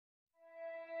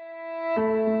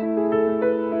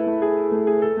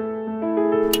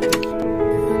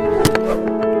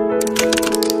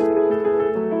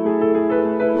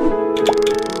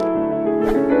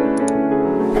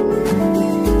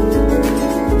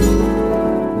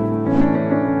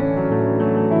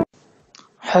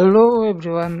Hello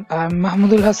everyone, I'm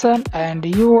Mahmudul Hassan and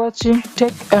you watching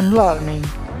Tech and Learning.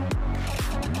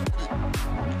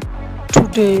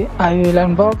 Today I will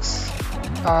unbox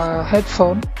a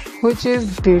headphone which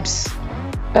is Beats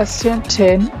STN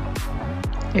 10.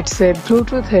 It's a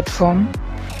Bluetooth headphone.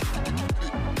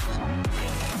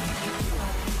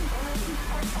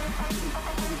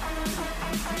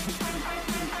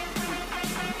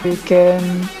 We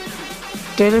can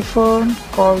telephone,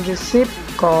 call, receive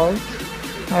call,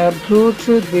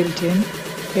 Bluetooth built-in,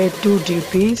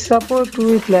 A2DP, support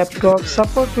with laptop,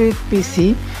 support with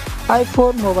PC,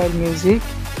 iPhone mobile music,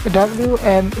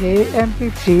 WMA,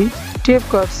 MP3, tape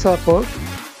card support,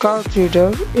 card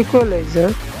reader,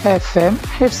 equalizer, FM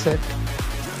headset.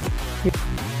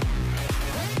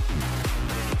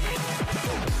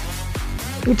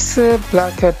 It's a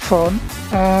black headphone.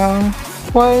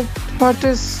 What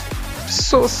is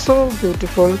so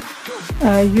beautiful?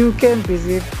 You can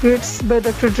visit BY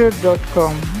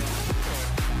DR.com.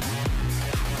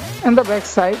 And the back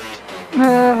side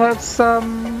have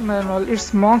some manual.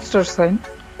 It's monster sign.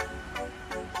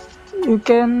 You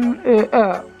can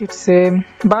it's a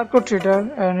barcode reader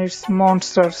and it's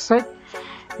monster sign.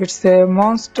 It's a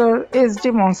monster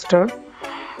SD monster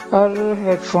or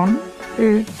headphone.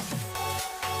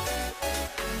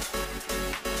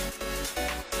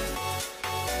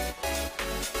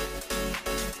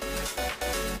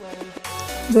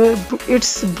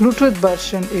 Its Bluetooth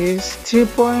version is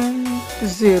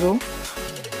 3.0,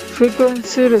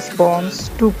 frequency response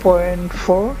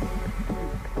 2.4,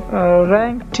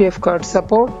 rank TF card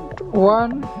support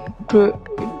 1 to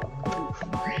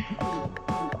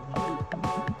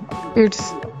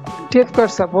its TF card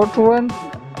support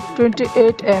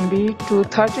 128 MB to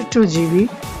 32 GB,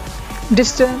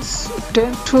 distance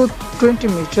 10 to 20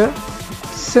 meter,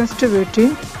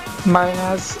 sensitivity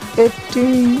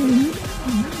 -18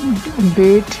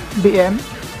 bit BM,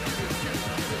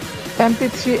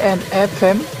 MP3 and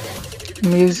FM,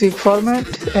 music format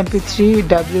MP3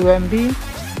 WMB,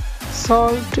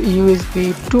 Salt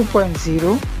USB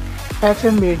 2.0,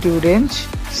 FM radio range,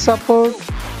 support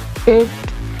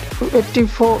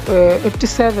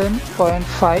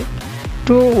 87.5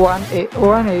 to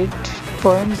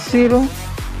 18.0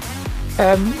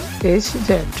 mHz.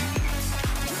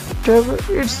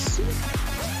 It's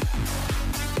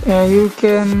you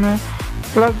can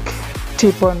plug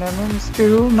 3.mm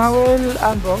stereo. Now I'll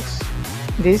unbox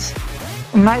this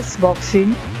nice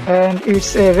boxing, and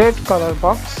it's a red color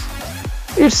box.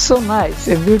 It's so nice,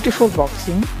 a beautiful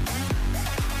boxing.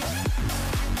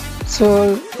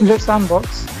 So let's unbox.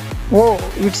 Whoa,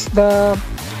 it's the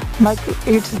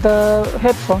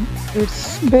headphone.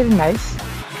 It's very nice,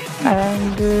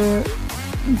 and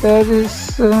there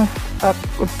is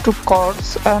two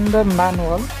cords and a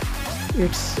manual.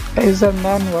 It is a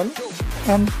manual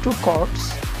and two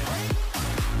cords.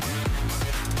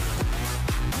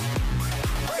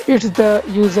 It's the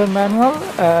user manual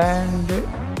and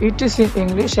it is in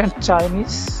English and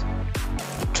Chinese,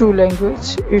 two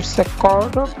language. It's a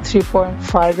cord of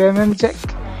 3.5 mm jack.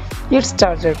 It's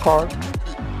charger cord,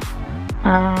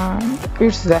 and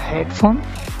it's the headphone.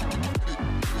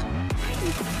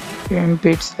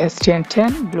 Beats STN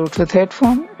 10 Bluetooth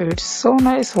headphone. It's so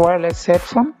nice wireless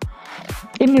headphone.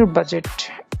 In your budget,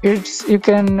 you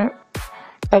can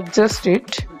adjust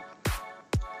it,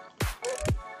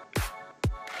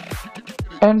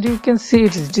 and you can see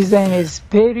its design is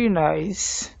very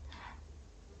nice,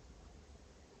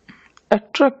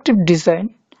 attractive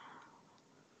design.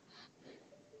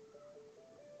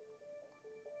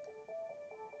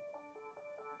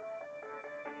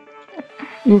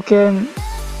 You can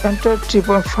enter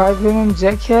 3.5 mm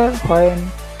jack here.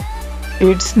 When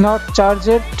it's not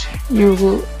charged,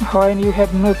 when you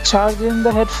have no charge in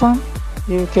the headphone,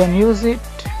 you can use it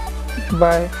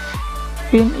by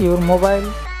pin your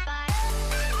mobile.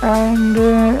 And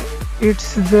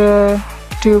it's the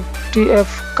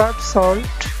TF card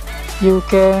Salt. You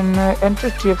can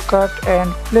enter TF card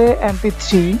and play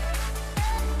MP3,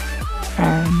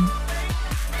 and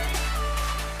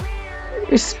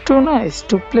it's too nice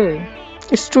to play.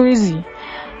 It's too easy,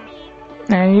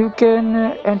 and you can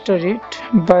enter it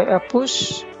by a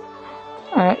push.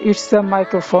 It's the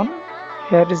microphone.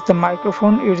 Here is the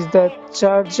microphone. It is the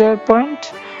charger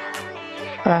point,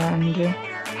 and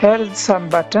here is some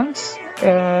buttons.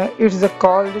 It's the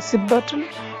call receive button.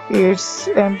 It's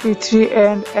MP3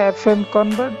 and FM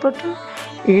convert button.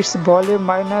 It's volume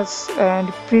minus and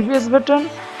previous button.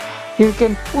 You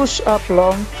can push up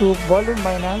long to volume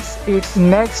minus. It's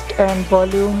next and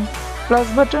volume plus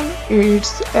button.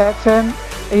 It's FM.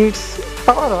 It's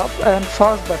power up and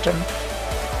fast button.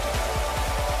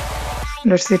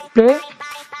 Let's hit play.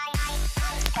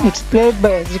 It's played by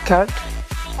SD card.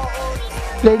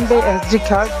 Playing by SD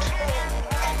card.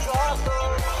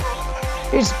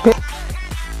 Its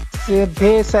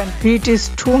bass and beat is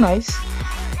too nice.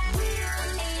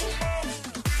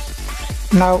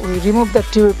 Now we remove the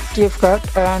TF card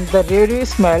and the radio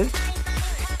is melt.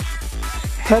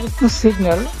 Here is no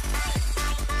signal.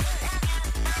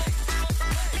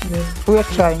 We are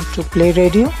trying to play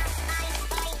radio.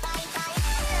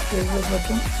 Here's the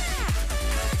button.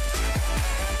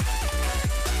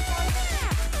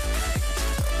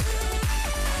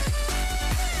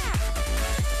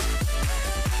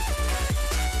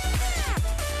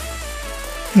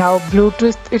 Now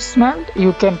Bluetooth is melt.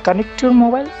 You can connect your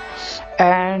mobile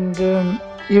and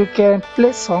you can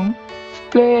play song,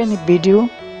 play any video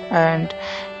and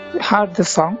hear the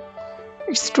song.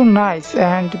 It's too nice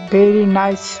and very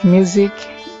nice music.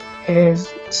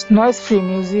 It's noise free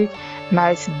music,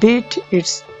 nice beat.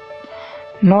 It's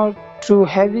not too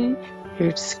heavy.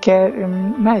 It's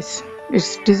nice.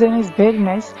 Its design is very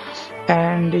nice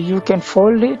and you can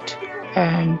fold it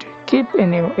and keep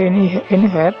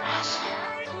anywhere.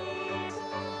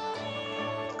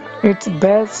 Its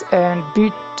bass and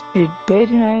beat is very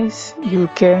nice. You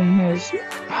can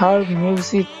hear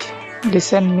music,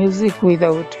 listen music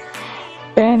without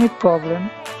any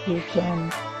problem. You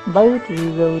can buy it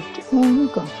without any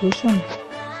confusion.